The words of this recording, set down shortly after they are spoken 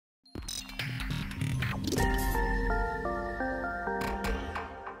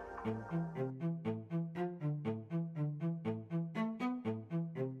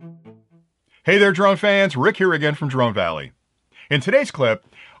Hey there, drone fans. Rick here again from Drone Valley. In today's clip,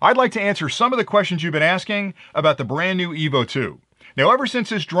 I'd like to answer some of the questions you've been asking about the brand new EVO 2. Now, ever since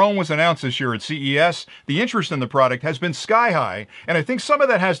this drone was announced this year at CES, the interest in the product has been sky high, and I think some of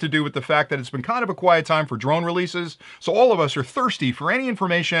that has to do with the fact that it's been kind of a quiet time for drone releases, so all of us are thirsty for any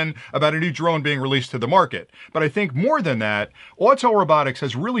information about a new drone being released to the market. But I think more than that, Autel Robotics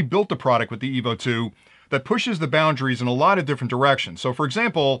has really built the product with the EVO 2 that pushes the boundaries in a lot of different directions. So for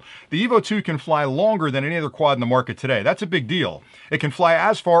example, the EVO 2 can fly longer than any other quad in the market today. That's a big deal. It can fly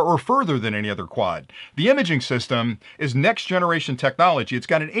as far or further than any other quad. The imaging system is next generation technology. It's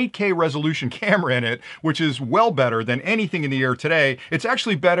got an 8K resolution camera in it, which is well better than anything in the air today. It's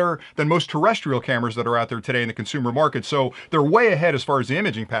actually better than most terrestrial cameras that are out there today in the consumer market. So they're way ahead as far as the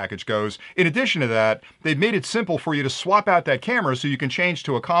imaging package goes. In addition to that, they've made it simple for you to swap out that camera so you can change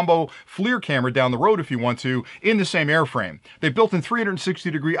to a combo FLIR camera down the road if you want to in the same airframe. They built in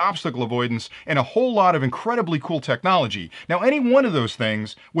 360-degree obstacle avoidance and a whole lot of incredibly cool technology. Now, any one of those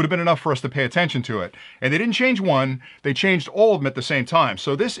things would have been enough for us to pay attention to it. And they didn't change one, they changed all of them at the same time.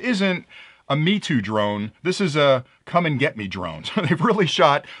 So this isn't a Me Too drone. This is a come and get me drone. So they've really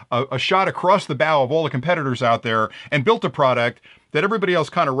shot a shot across the bow of all the competitors out there and built a product that everybody else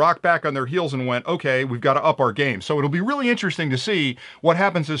kind of rocked back on their heels and went, okay, we've got to up our game. So it'll be really interesting to see what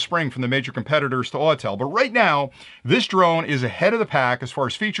happens this spring from the major competitors to Autel. But right now, this drone is ahead of the pack as far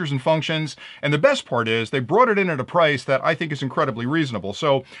as features and functions. And the best part is they brought it in at a price that I think is incredibly reasonable.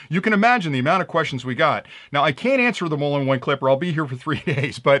 So you can imagine the amount of questions we got. Now, I can't answer them all in one clip or I'll be here for 3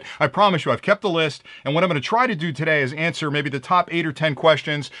 days, but I promise you I've kept the list. And what I'm going to try to do today is answer maybe the top 8 or 10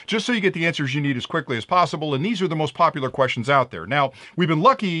 questions, just so you get the answers you need as quickly as possible. And these are the most popular questions out there. Now, we've been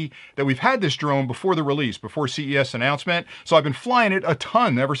lucky that we've had this drone before the release, before CES announcement. So I've been flying it a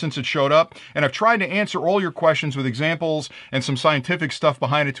ton ever since it showed up. And I've tried to answer all your questions with examples and some scientific stuff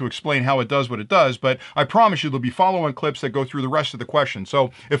behind it to explain how it does what it does. But I promise you there'll be follow-on clips that go through the rest of the questions. So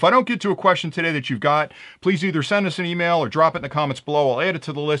if I don't get to a question today that you've got, please either send us an email or drop it in the comments below. I'll add it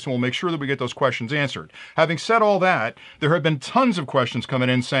to the list and we'll make sure that we get those questions answered. Having said all that, there have been tons of questions coming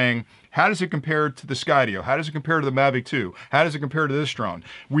in saying, how does it compare to the Skydio? How does it compare to the Mavic 2? How does it compare to this drone?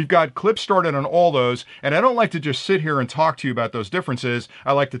 We've got clips started on all those, and I don't like to just sit here and talk to you about those differences.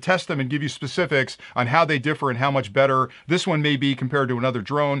 I like to test them and give you specifics on how they differ and how much better this one may be compared to another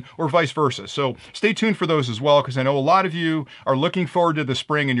drone, or vice versa. So stay tuned for those as well, because I know a lot of you are looking forward to the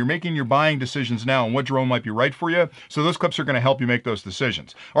spring and you're making your buying decisions now on what drone might be right for you. So those clips are going to help you make those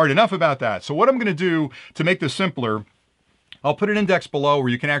decisions. All right, enough about that. So what I'm going to do to make this simpler, I'll put an index below where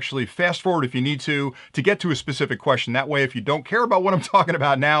you can actually fast forward if you need to get to a specific question. That way, if you don't care about what I'm talking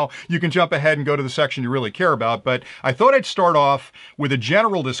about now, you can jump ahead and go to the section you really care about. But I thought I'd start off with a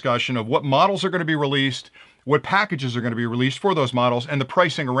general discussion of what models are going to be released, what packages are going to be released for those models, and the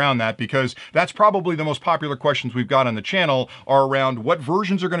pricing around that, because that's probably the most popular questions we've got on the channel are around what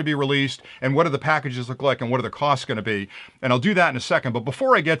versions are going to be released and what do the packages look like and what are the costs going to be. And I'll do that in a second. But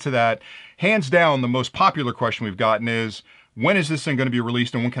before I get to that, hands down, the most popular question we've gotten is, when is this thing going to be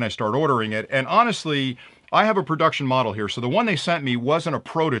released and when can I start ordering it? And honestly, I have a production model here. So the one they sent me wasn't a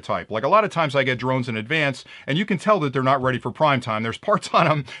prototype. Like a lot of times I get drones in advance and you can tell that they're not ready for prime time. There's parts on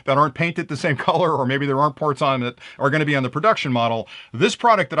them that aren't painted the same color, or maybe there aren't parts on them that are going to be on the production model. This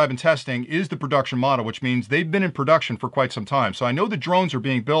product that I've been testing is the production model, which means they've been in production for quite some time. So I know the drones are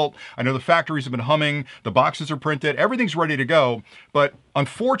being built. I know the factories have been humming. The boxes are printed. Everything's ready to go. But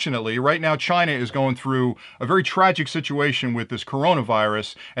unfortunately, right now, China is going through a very tragic situation with this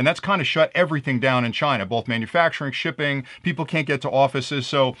coronavirus, and that's kind of shut everything down in China, both manufacturing, shipping. People can't get to offices.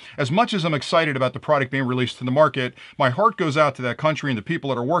 So as much as I'm excited about the product being released to the market, my heart goes out to that country and the people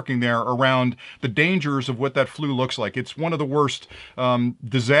that are working there around the dangers of what that flu looks like. It's one of the worst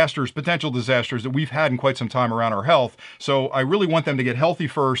disasters, potential disasters that we've had in quite some time around our health. So I really want them to get healthy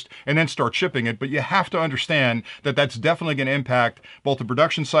first and then start shipping it. But you have to understand that that's definitely going to impact both the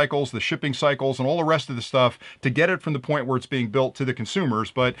production cycles, the shipping cycles, and all the rest of the stuff to get it from the point where it's being built to the consumers.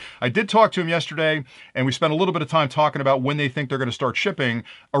 But I did talk to him yesterday, and we spent a little bit of time talking about when they think they're going to start shipping.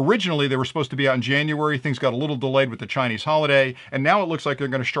 Originally, they were supposed to be out in January. Things got a little delayed with the Chinese holiday, and now it looks like they're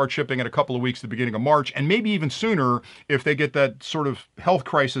going to start shipping in a couple of weeks at the beginning of March, and maybe even sooner if they get that sort of health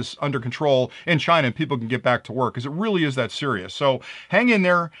crisis under control in China and people can get back to work, because it really is that serious. So hang in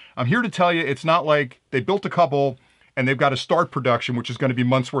there. I'm here to tell you it's not like they built a couple and they've got to start production, which is going to be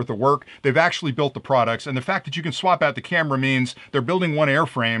months worth of work. They've actually built the products, and the fact that you can swap out the camera means they're building one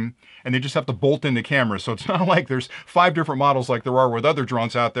airframe and they just have to bolt in the camera. So it's not like there's 5 different models like there are with other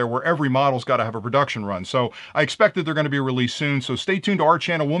drones out there where every model's got to have a production run. So I expect that they're going to be released soon. So stay tuned to our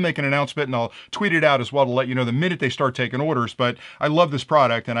channel. We'll make an announcement and I'll tweet it out as well to let you know the minute they start taking orders. But I love this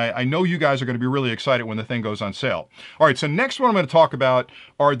product, and I know you guys are going to be really excited when the thing goes on sale. All right, so next one I'm going to talk about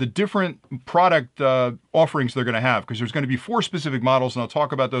are the different product offerings they're going to have, because there's going to be 4 specific models, and I'll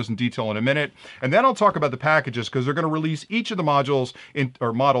talk about those in detail in a minute. And then I'll talk about the packages, because they're going to release each of the models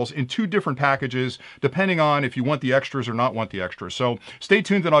in 2 different packages, depending on if you want the extras or not want the extras. So stay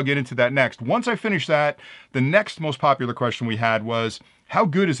tuned and I'll get into that next. Once I finish that, the next most popular question we had was, how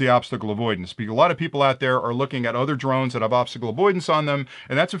good is the obstacle avoidance? Because a lot of people out there are looking at other drones that have obstacle avoidance on them,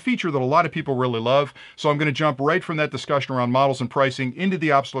 and that's a feature that a lot of people really love. So I'm going to jump right from that discussion around models and pricing into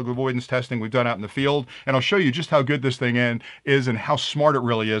the obstacle avoidance testing we've done out in the field, and I'll show you just how good this thing is and how smart it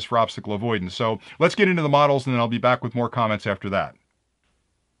really is for obstacle avoidance. So let's get into the models, and then I'll be back with more comments after that.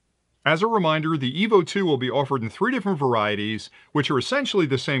 As a reminder, the EVO 2 will be offered in 3 different varieties, which are essentially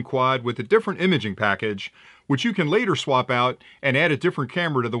the same quad with a different imaging package, which you can later swap out and add a different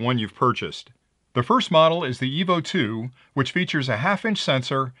camera to the one you've purchased. The first model is the EVO 2, which features a 1/2-inch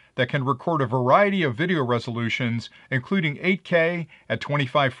sensor that can record a variety of video resolutions, including 8K at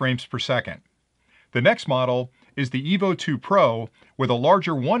 25 frames per second. The next model is the EVO 2 Pro with a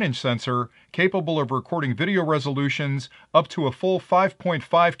larger 1-inch sensor capable of recording video resolutions up to a full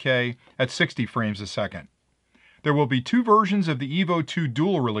 5.5K at 60 frames a second. There will be 2 versions of the EVO 2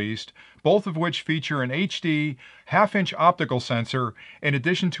 dual released, both of which feature an HD 1/2-inch optical sensor in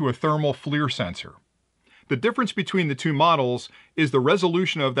addition to a thermal FLIR sensor. The difference between the 2 models is the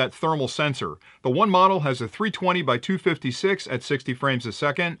resolution of that thermal sensor. The one model has a 320 by 256 at 60 frames a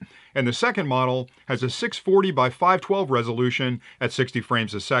second, and the second model has a 640 by 512 resolution at 60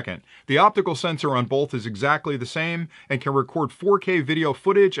 frames a second. The optical sensor on both is exactly the same and can record 4K video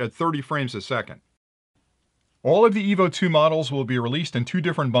footage at 30 frames a second. All of the EVO 2 models will be released in 2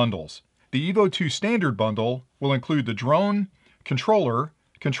 different bundles. The EVO 2 standard bundle will include the drone,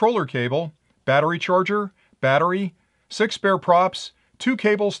 controller cable, battery charger, battery, 6 spare props, 2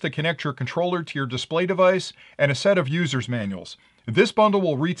 cables to connect your controller to your display device, and a set of user's manuals. This bundle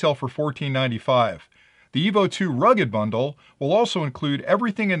will retail for $14.95. The EVO 2 rugged bundle will also include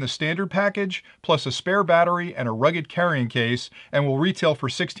everything in the standard package, plus a spare battery and a rugged carrying case, and will retail for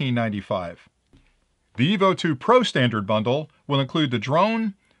 $16.95. The EVO 2 Pro standard bundle will include the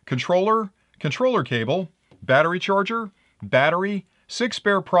drone, controller cable, battery charger, battery, 6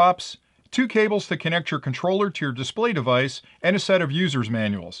 spare props, 2 cables to connect your controller to your display device, and a set of user's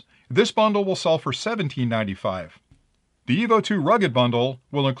manuals. This bundle will sell for $17.95. The EVO 2 rugged bundle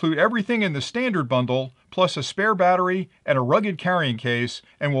will include everything in the standard bundle, plus a spare battery and a rugged carrying case,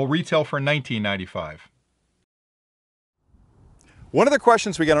 and will retail for $19.95. One of the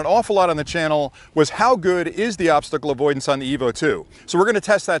questions we get an awful lot on the channel was, how good is the obstacle avoidance on the EVO 2? So we're going to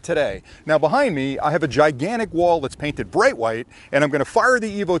test that today. Now behind me, I have a gigantic wall that's painted bright white, and I'm going to fire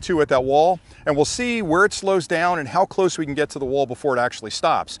the EVO 2 at that wall, and we'll see where it slows down and how close we can get to the wall before it actually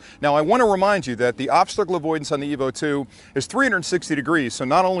stops. Now I want to remind you that the obstacle avoidance on the EVO 2 is 360 degrees, so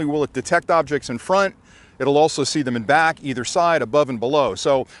not only will it detect objects in front, it'll also see them in back, either side, above and below.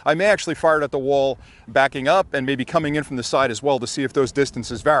 So I may actually fire it at the wall backing up and maybe coming in from the side as well to see if those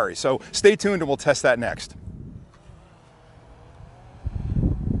distances vary. So stay tuned and we'll test that next.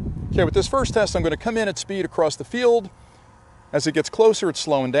 Okay, with this first test, I'm going to come in at speed across the field. As it gets closer, it's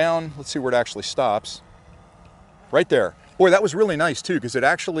slowing down. Let's see where it actually stops. Right there. Boy, that was really nice too, because it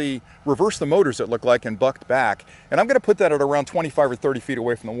actually reversed the motors, it looked like, and bucked back. And I'm going to put that at around 25 or 30 feet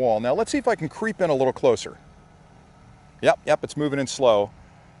away from the wall. Now let's see if I can creep in a little closer. Yep, it's moving in slow.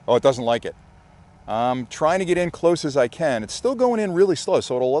 Oh, it doesn't like it. I'm trying to get in close as I can. It's still going in really slow,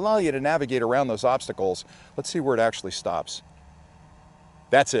 so it'll allow you to navigate around those obstacles. Let's see where it actually stops.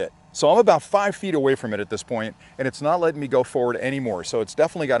 That's it. So I'm about 5 feet away from it at this point, and it's not letting me go forward anymore. So it's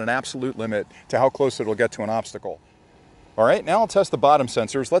definitely got an absolute limit to how close it'll get to an obstacle. All right, now I'll test the bottom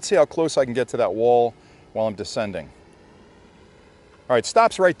sensors. Let's see how close I can get to that wall while I'm descending. All right,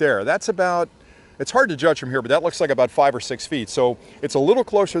 stops right there. That's about, it's hard to judge from here, but that looks like about 5 or 6 feet. So it's a little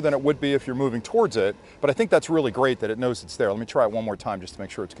closer than it would be if you're moving towards it, but I think that's really great that it knows it's there. Let me try it one more time just to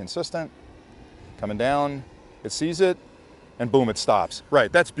make sure it's consistent. Coming down, it sees it, and boom, it stops.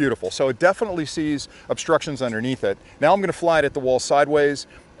 Right, that's beautiful. So it definitely sees obstructions underneath it. Now I'm going to fly it at the wall sideways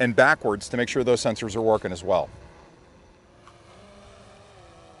and backwards to make sure those sensors are working as well.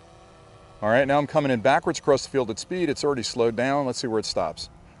 All right, now I'm coming in backwards across the field at speed. It's already slowed down. Let's see where it stops.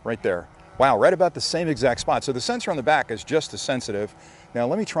 Right there. Wow, right about the same exact spot. So the sensor on the back is just as sensitive. Now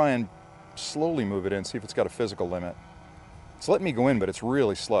let me try and slowly move it in, see if it's got a physical limit. It's letting me go in, but it's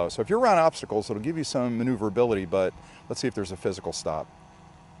really slow. So if you're around obstacles, it'll give you some maneuverability, but let's see if there's a physical stop.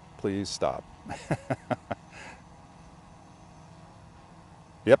 Please stop.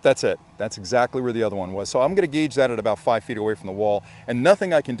 Yep, that's it. That's exactly where the other one was. So I'm going to gauge that at about 5 feet away from the wall, and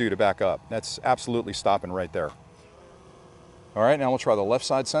nothing I can do to back up. That's absolutely stopping right there. All right, now we'll try the left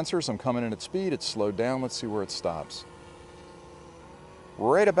side sensors. I'm coming in at speed. It's slowed down. Let's see where it stops.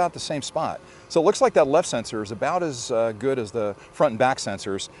 Right about the same spot. So it looks like that left sensor is about as good as the front and back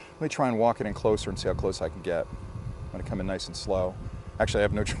sensors. Let me try and walk it in closer and see how close I can get. I'm going to come in nice and slow. Actually, I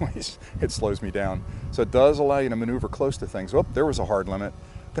have no choice. It slows me down. So it does allow you to maneuver close to things. Oh, there was a hard limit.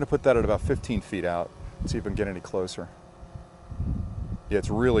 I'm going to put that at about 15 feet out. See if I can get any closer. Yeah, it's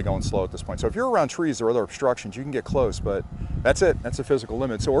really going slow at this point. So if you're around trees or other obstructions, you can get close, but that's it. That's a physical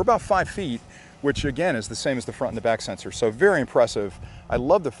limit. So we're about 5 feet, which again is the same as the front and the back sensor. So very impressive. I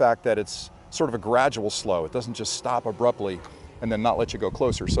love the fact that it's sort of a gradual slow. It doesn't just stop abruptly and then not let you go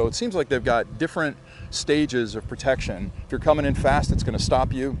closer. So it seems like they've got different stages of protection. If you're coming in fast, it's going to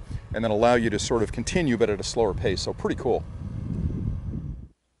stop you and then allow you to sort of continue, but at a slower pace. So pretty cool.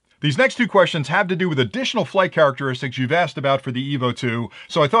 These next two questions have to do with additional flight characteristics you've asked about for the EVO 2,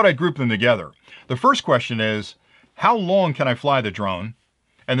 so I thought I'd group them together. The first question is, how long can I fly the drone?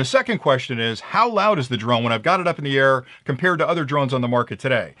 And the second question is, how loud is the drone when I've got it up in the air compared to other drones on the market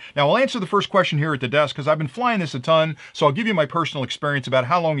today? Now, I'll answer the first question here at the desk because I've been flying this a ton, so I'll give you my personal experience about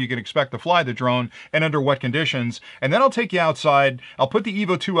how long you can expect to fly the drone and under what conditions. And then I'll take you outside. I'll put the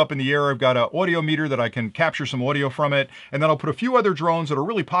EVO 2 up in the air. I've got an audio meter that I can capture some audio from it. And then I'll put a few other drones that are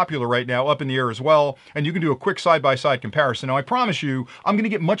really popular right now up in the air as well. And you can do a quick side-by-side comparison. Now, I promise you, I'm going to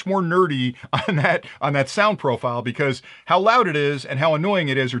get much more nerdy on that sound profile because how loud it is and how annoying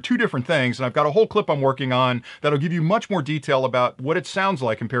it is are two different things, and I've got a whole clip I'm working on that'll give you much more detail about what it sounds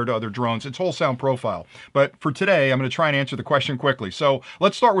like compared to other drones, its whole sound profile. But for today, I'm going to try and answer the question quickly. So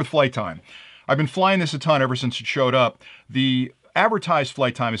let's start with flight time. I've been flying this a ton ever since it showed up. The advertised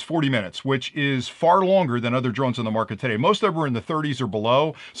flight time is 40 minutes, which is far longer than other drones on the market today. Most of them are in the 30s or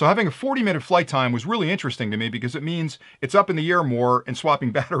below. So having a 40-minute flight time was really interesting to me because it means it's up in the air more and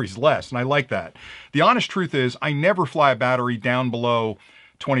swapping batteries less, and I like that. The honest truth is I never fly a battery down below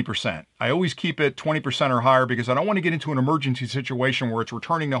 20%. I always keep it 20% or higher because I don't want to get into an emergency situation where it's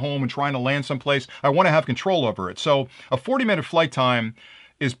returning to home and trying to land someplace. I want to have control over it. So a 40-minute flight time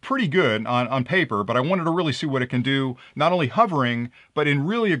is pretty good on paper, but I wanted to really see what it can do, not only hovering, but in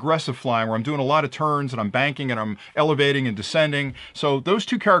really aggressive flying where I'm doing a lot of turns and I'm banking and I'm elevating and descending. So those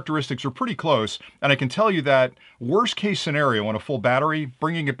two characteristics are pretty close. And I can tell you that worst case scenario on a full battery,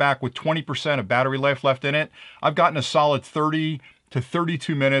 bringing it back with 20% of battery life left in it, I've gotten a solid 30 to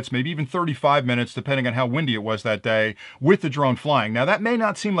 32 minutes, maybe even 35 minutes, depending on how windy it was that day, with the drone flying. Now, that may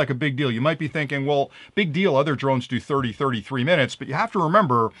not seem like a big deal. You might be thinking, well, big deal, other drones do 30, 33 minutes, but you have to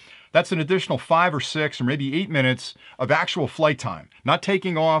remember that's an additional 5 or 6 or maybe 8 minutes of actual flight time. Not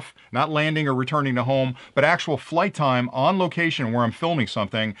taking off, not landing or returning to home, but actual flight time on location where I'm filming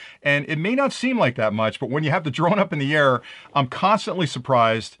something. And it may not seem like that much, but when you have the drone up in the air, I'm constantly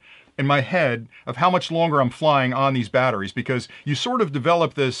surprised in my head of how much longer I'm flying on these batteries, because you sort of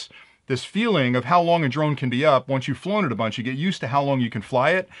develop this feeling of how long a drone can be up. Once you've flown it a bunch, you get used to how long you can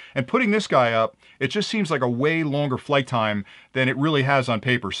fly it. And putting this guy up, it just seems like a way longer flight time than it really has on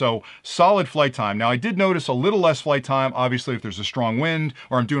paper. So solid flight time. Now I did notice a little less flight time, obviously if there's a strong wind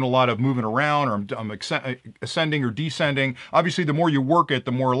or I'm doing a lot of moving around or I'm ascending or descending. Obviously the more you work it,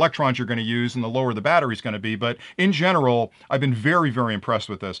 the more electrons you're going to use and the lower the battery's going to be. But in general, I've been very, very impressed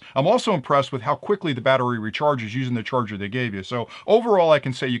with this. I'm also impressed with how quickly the battery recharges using the charger they gave you. So overall, I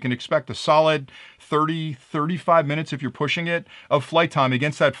can say you can expect a solid 30, 35 minutes if you're pushing it of flight time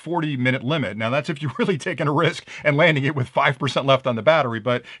against that 40-minute limit. Now that's if you're really taking a risk and landing it with 5% left on the battery.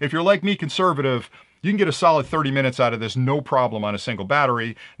 But if you're like me, conservative, you can get a solid 30 minutes out of this, no problem on a single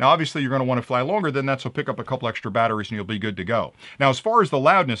battery. Now, obviously, you're going to want to fly longer than that, so pick up a couple extra batteries and you'll be good to go. Now, as far as the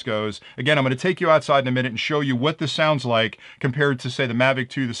loudness goes, again, I'm going to take you outside in a minute and show you what this sounds like compared to, say, the Mavic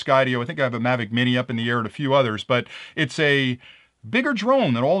 2, the Skydio. I think I have a Mavic Mini up in the air and a few others, but it's a bigger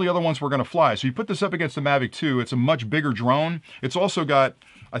drone than all the other ones we're going to fly. So you put this up against the Mavic 2, it's a much bigger drone. It's also got,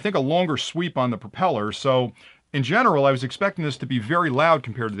 I think, a longer sweep on the propeller. So in general, I was expecting this to be very loud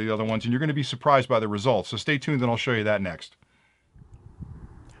compared to the other ones, and you're going to be surprised by the results. So stay tuned and I'll show you that next.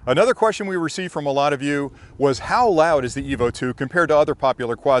 Another question we received from a lot of you was how loud is the EVO 2 compared to other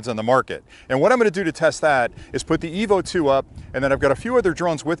popular quads on the market? And what I'm going to do to test that is put the EVO 2 up, and then I've got a few other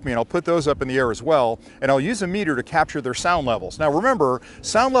drones with me, and I'll put those up in the air as well, and I'll use a meter to capture their sound levels. Now remember,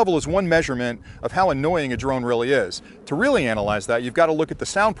 sound level is one measurement of how annoying a drone really is. To really analyze that, you've got to look at the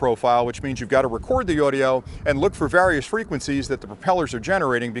sound profile, which means you've got to record the audio and look for various frequencies that the propellers are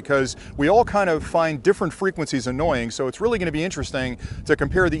generating, because we all kind of find different frequencies annoying, so it's really going to be interesting to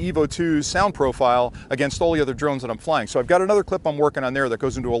compare the EVO 2's sound profile against all the other drones that I'm flying. So I've got another clip I'm working on there that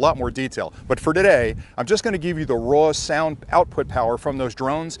goes into a lot more detail. But for today, I'm just going to give you the raw sound output power from those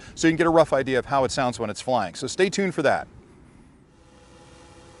drones so you can get a rough idea of how it sounds when it's flying. So stay tuned for that.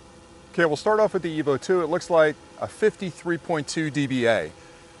 Okay, we'll start off with the EVO 2. It looks like a 53.2 dBA.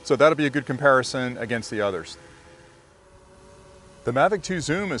 So that'll be a good comparison against the others. The Mavic 2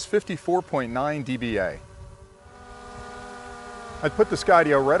 Zoom is 54.9 dBA. I'd put the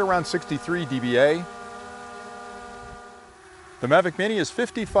Skydio right around 63 dBA. The Mavic Mini is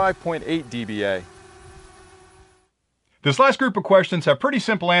 55.8 dBA. This last group of questions have pretty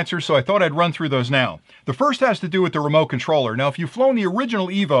simple answers, so I thought I'd run through those now. The first has to do with the remote controller. Now, if you've flown the original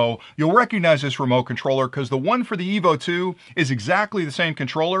EVO, you'll recognize this remote controller because the one for the EVO 2 is exactly the same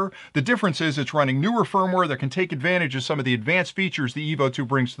controller. The difference is it's running newer firmware that can take advantage of some of the advanced features the EVO 2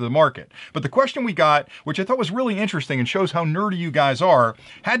 brings to the market. But the question we got, which I thought was really interesting and shows how nerdy you guys are,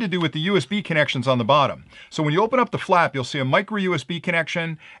 had to do with the USB connections on the bottom. So when you open up the flap, you'll see a micro USB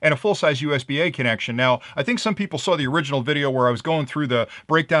connection and a full-size USB-A connection. Now, I think some people saw the original video where I was going through the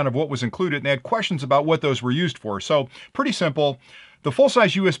breakdown of what was included, and they had questions about what those were used for. So pretty simple. The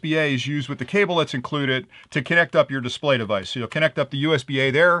full-size USB-A is used with the cable that's included to connect up your display device. So you'll connect up the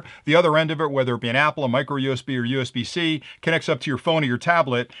USB-A there. The other end of it, whether it be an Apple, a micro USB, or USB-C, connects up to your phone or your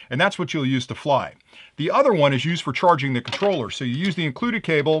tablet, and that's what you'll use to fly. The other one is used for charging the controller. So you use the included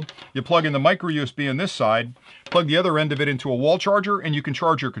cable, you plug in the micro USB on this side, plug the other end of it into a wall charger, and you can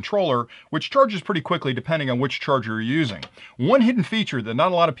charge your controller, which charges pretty quickly depending on which charger you're using. One hidden feature that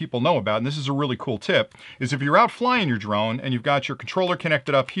not a lot of people know about, and this is a really cool tip, is if you're out flying your drone and you've got your controller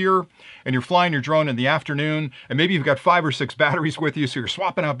connected up here, and you're flying your drone in the afternoon, and maybe you've got 5 or 6 batteries with you, so you're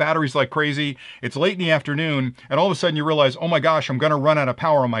swapping out batteries like crazy, it's late in the afternoon, and all of a sudden you realize, oh my gosh, I'm gonna run out of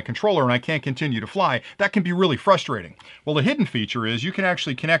power on my controller and I can't continue to fly. That can be really frustrating. Well, the hidden feature is you can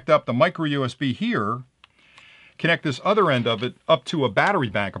actually connect up the micro USB here, connect this other end of it up to a battery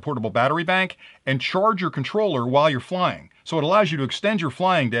bank, a portable battery bank, and charge your controller while you're flying. So it allows you to extend your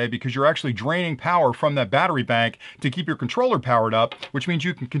flying day because you're actually draining power from that battery bank to keep your controller powered up, which means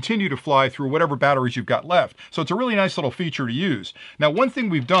you can continue to fly through whatever batteries you've got left. So it's a really nice little feature to use. Now, one thing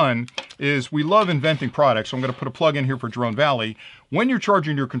we've done is we love inventing products. So I'm going to put a plug in here for Drone Valley. When you're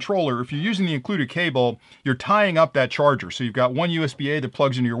charging your controller, if you're using the included cable, you're tying up that charger. So you've got one USB-A that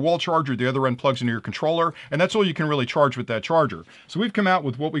plugs into your wall charger, the other end plugs into your controller, and that's all you can really charge with that charger. So we've come out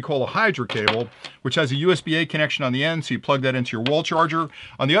with what we call a Hydra cable, which has a USB-A connection on the end, so you plug that into your wall charger.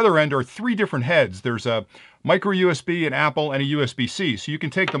 On the other end are 3 different heads. There's a micro USB, an Apple, and a USB-C. So you can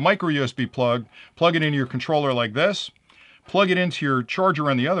take the micro USB plug it into your controller like this, plug it into your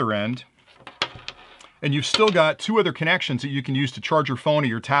charger on the other end, and you've still got 2 other connections that you can use to charge your phone or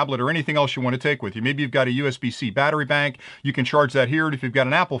your tablet or anything else you want to take with you. Maybe you've got a USB-C battery bank, you can charge that here, and if you've got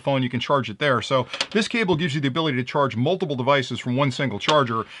an Apple phone, you can charge it there. So this cable gives you the ability to charge multiple devices from one single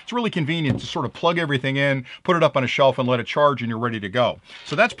charger. It's really convenient to sort of plug everything in, put it up on a shelf, and let it charge, and you're ready to go.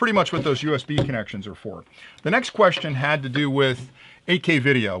 So that's pretty much what those USB connections are for. The next question had to do with 8K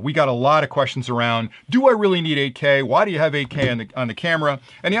video. We got a lot of questions around, do I really need 8K? Why do you have 8K on the camera?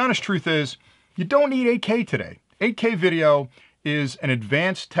 And the honest truth is, you don't need 8K today. 8K video is an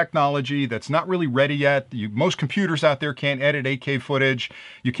advanced technology that's not really ready yet. Most computers out there can't edit 8K footage.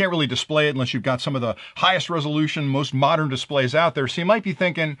 You can't really display it unless you've got some of the highest resolution, most modern displays out there. So you might be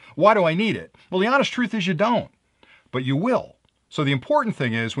thinking, why do I need it? Well, the honest truth is you don't, but you will. So the important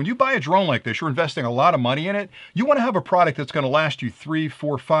thing is when you buy a drone like this, you're investing a lot of money in it. You want to have a product that's going to last you 3,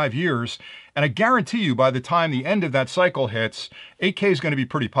 4, 5 years. And I guarantee you by the time the end of that cycle hits, 8K is going to be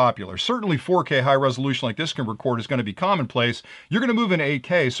pretty popular. Certainly 4K high resolution like this can record is going to be commonplace. You're going to move into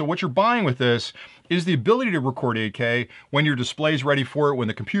 8K. So what you're buying with this is the ability to record 8K when your display's ready for it, when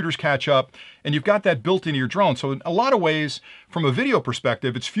the computers catch up, and you've got that built into your drone. So in a lot of ways, from a video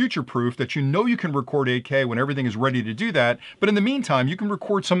perspective, it's future-proof that you know you can record 8K when everything is ready to do that. But in the meantime, you can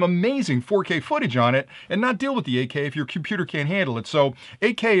record some amazing 4K footage on it and not deal with the 8K if your computer can't handle it. So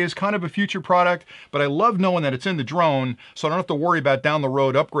 8K is kind of a future product, but I love knowing that it's in the drone, so I don't have to worry about down the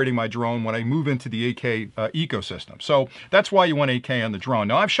road upgrading my drone when I move into the 8K ecosystem. So that's why you want 8K on the drone.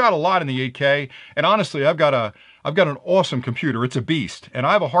 Now, I've shot a lot in the 8K, and honestly, I've got a I've got an awesome computer. It's a beast, and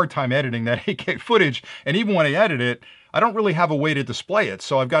I have a hard time editing that 8K footage, and even when I edit it, I don't really have a way to display it,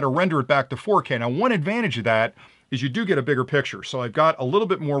 so I've got to render it back to 4K. Now, one advantage of that is you do get a bigger picture. So I've got a little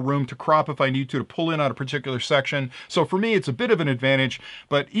bit more room to crop if I need to pull in on a particular section. So for me, it's a bit of an advantage,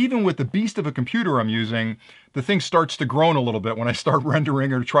 but even with the beast of a computer I'm using, the thing starts to groan a little bit when I start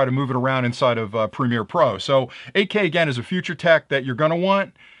rendering or try to move it around inside of Premiere Pro. So 8K, again, is a future tech that you're gonna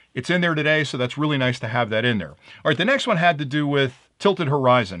want. It's in there today, so that's really nice to have that in there. All right, the next one had to do with tilted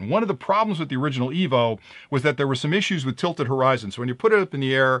horizon. One of the problems with the original EVO was that there were some issues with tilted horizon. So when you put it up in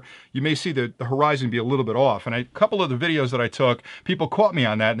the air, you may see the horizon be a little bit off. And a couple of the videos that I took, people caught me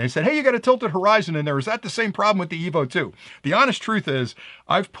on that and they said, hey, you got a tilted horizon in there. Is that the same problem with the EVO too? The honest truth is,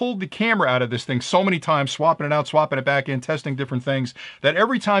 I've pulled the camera out of this thing so many times, swapping it out, swapping it back in, testing different things, that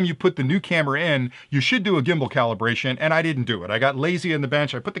every time you put the new camera in, you should do a gimbal calibration, and I didn't do it. I got lazy on the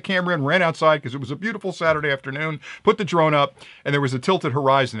bench. I put the camera in, ran outside because it was a beautiful Saturday afternoon, put the drone up, and there was a tilted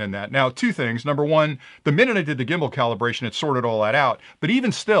horizon in that. Now, two things. Number one, the minute I did the gimbal calibration, it sorted all that out. But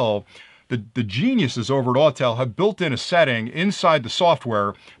even still, the geniuses over at Autel have built in a setting inside the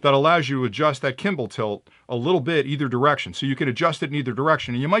software that allows you to adjust that gimbal tilt a little bit either direction. So you can adjust it in either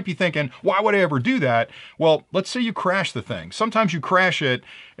direction. And you might be thinking, why would I ever do that? Well, let's say you crash the thing. Sometimes you crash it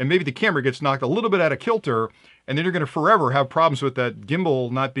and maybe the camera gets knocked a little bit out of kilter, and then you're going to forever have problems with that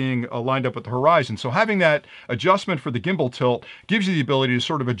gimbal not being lined up with the horizon. So having that adjustment for the gimbal tilt gives you the ability to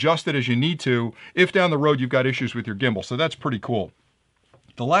sort of adjust it as you need to if down the road you've got issues with your gimbal. So that's pretty cool.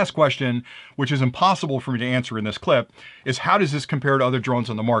 The last question, which is impossible for me to answer in this clip, is how does this compare to other drones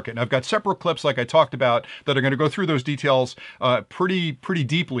on the market? And I've got separate clips like I talked about that are going to go through those details pretty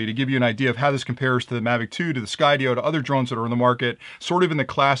deeply to give you an idea of how this compares to the Mavic 2, to the Skydio, to other drones that are in the market, sort of in the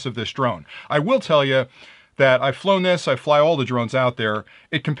class of this drone. I will tell you that I've flown this, I fly all the drones out there.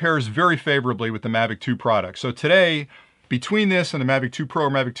 It compares very favorably with the Mavic 2 product. So today, between this and the Mavic 2 Pro or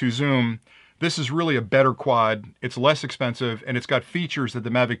Mavic 2 Zoom, this is really a better quad. It's less expensive, and it's got features that the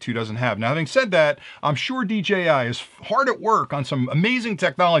Mavic 2 doesn't have. Now, having said that, I'm sure DJI is hard at work on some amazing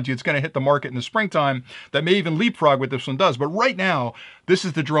technology that's going to hit the market in the springtime that may even leapfrog what this one does. But right now, this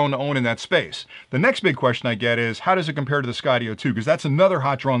is the drone to own in that space. The next big question I get is, how does it compare to the Skydio 2? Because that's another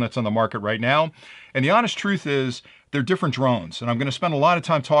hot drone that's on the market right now. And the honest truth is, they're different drones. And I'm going to spend a lot of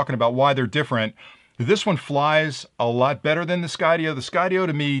time talking about why they're different. This one flies a lot better than the Skydio. The Skydio,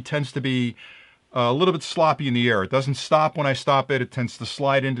 to me, tends to be a little bit sloppy in the air. It doesn't stop when I stop it. It tends to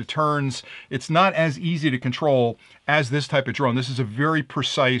slide into turns. It's not as easy to control as this type of drone. This is a very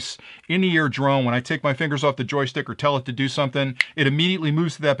precise in-the-air drone. When I take my fingers off the joystick or tell it to do something, it immediately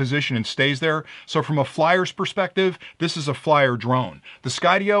moves to that position and stays there. So from a flyer's perspective, this is a flyer drone. The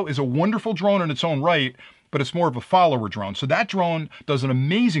Skydio is a wonderful drone in its own right, but it's more of a follower drone. So that drone does an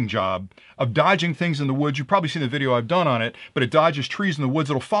amazing job of dodging things in the woods. You've probably seen the video I've done on it, but it dodges trees in the woods.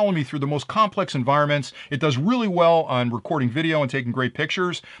 It'll follow me through the most complex environments. It does really well on recording video and taking great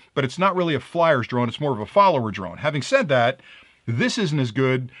pictures, but it's not really a flyer's drone. It's more of a follower drone. Having said that, this isn't as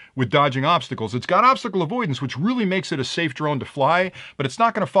good with dodging obstacles. It's got obstacle avoidance, which really makes it a safe drone to fly, but it's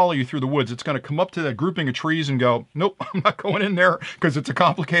not going to follow you through the woods. It's going to come up to that grouping of trees and go, nope, I'm not going in there because it's a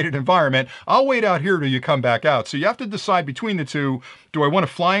complicated environment. I'll wait out here till you come back out. So you have to decide between the two. Do I want a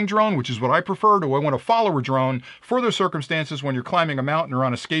flying drone, which is what I prefer? Do I want a follower drone for those circumstances when you're climbing a mountain or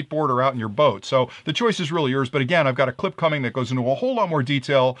on a skateboard or out in your boat? So the choice is really yours. But again, I've got a clip coming that goes into a whole lot more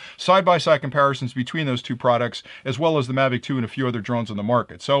detail, side-by-side comparisons between those two products, as well as the Mavic 2 and a few other drones on the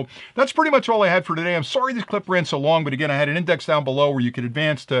market. So that's pretty much all I had for today. I'm sorry this clip ran so long, but again, I had an index down below where you could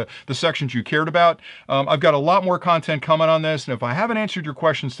advance to the sections you cared about. I've got a lot more content coming on this, and if I haven't answered your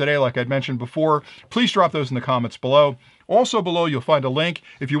questions today, like I'd mentioned before, please drop those in the comments below. Also below, you'll find a link.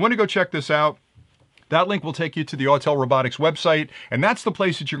 If you want to go check this out, that link will take you to the Autel Robotics website, and that's the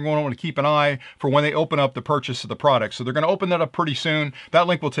place that you're going to want to keep an eye for when they open up the purchase of the product. So they're going to open that up pretty soon. That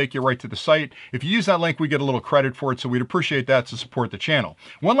link will take you right to the site. If you use that link, we get a little credit for it, so we'd appreciate that to support the channel.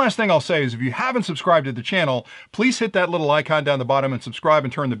 One last thing I'll say is if you haven't subscribed to the channel, please hit that little icon down the bottom and subscribe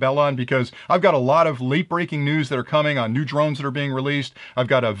and turn the bell on, because I've got a lot of late-breaking news that are coming on new drones that are being released. I've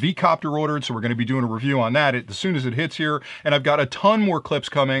got a V-copter ordered, so we're going to be doing a review on that as soon as it hits here, and I've got a ton more clips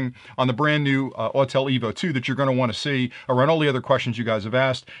coming on the brand new Autel EVO 2 that you're going to want to see around all the other questions you guys have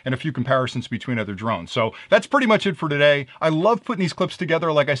asked and a few comparisons between other drones. So that's pretty much it for today. I love putting these clips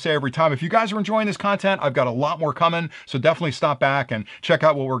together, like I say every time. If you guys are enjoying this content, I've got a lot more coming, so definitely stop back and check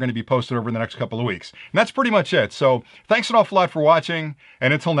out what we're going to be posted over the next couple of weeks. And that's pretty much it. So thanks an awful lot for watching,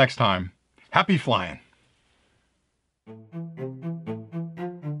 and until next time, happy flying.